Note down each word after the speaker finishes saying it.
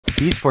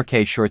These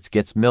 4K shorts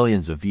gets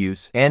millions of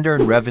views and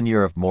earn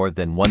revenue of more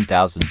than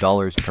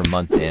 $1,000 per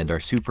month and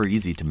are super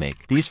easy to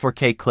make. These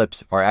 4K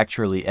clips are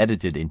actually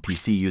edited in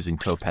PC using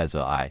Topaz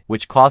AI,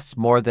 which costs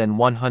more than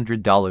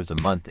 $100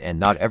 a month and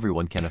not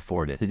everyone can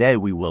afford it. Today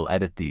we will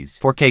edit these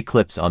 4K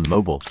clips on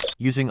mobile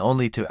using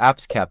only two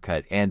apps,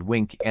 Capcut and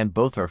Wink, and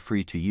both are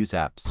free to use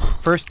apps.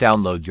 First,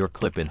 download your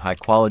clip in high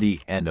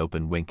quality and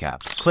open Wink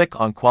app. Click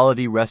on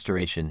Quality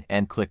Restoration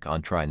and click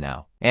on Try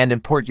Now. And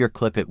import your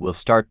clip. It will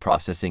start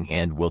processing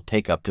and will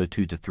take up to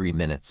 2 to 3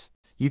 minutes.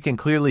 You can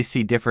clearly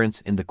see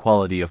difference in the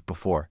quality of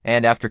before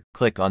and after.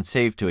 Click on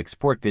Save to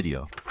export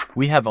video.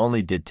 We have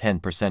only did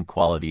 10%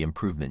 quality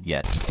improvement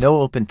yet. Now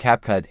open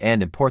Capcut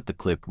and import the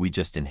clip we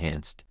just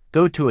enhanced.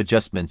 Go to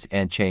Adjustments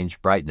and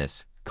change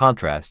brightness,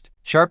 contrast,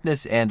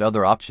 sharpness and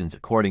other options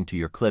according to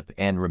your clip,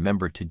 and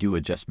remember to do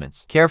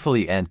adjustments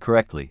carefully and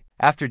correctly.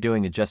 After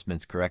doing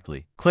adjustments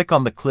correctly, click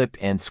on the clip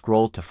and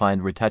scroll to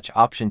find Retouch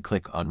option.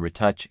 Click on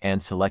Retouch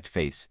and select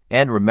Face.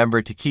 And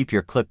remember to keep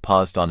your clip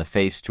paused on a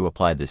face to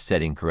apply this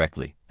setting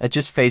correctly.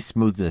 Adjust face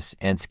smoothness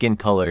and skin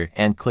color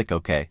and click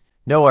OK.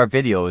 Now our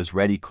video is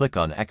ready. Click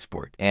on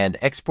Export and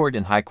export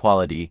in high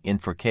quality in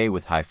 4K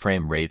with high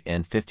frame rate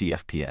and 50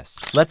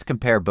 FPS. Let's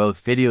compare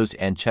both videos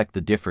and check the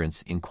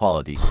difference in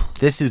quality.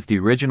 This is the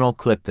original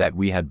clip that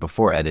we had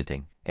before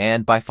editing.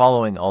 And by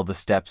following all the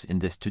steps in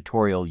this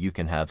tutorial, you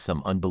can have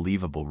some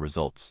unbelievable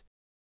results.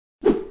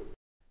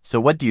 So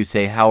what do you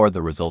say? How are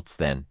the results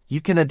then? You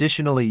can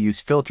additionally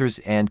use filters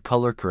and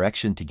color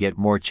correction to get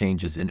more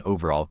changes in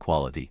overall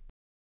quality.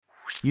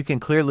 You can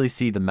clearly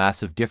see the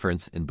massive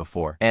difference in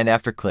before and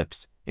after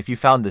clips. If you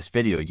found this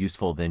video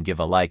useful, then give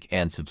a like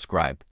and subscribe.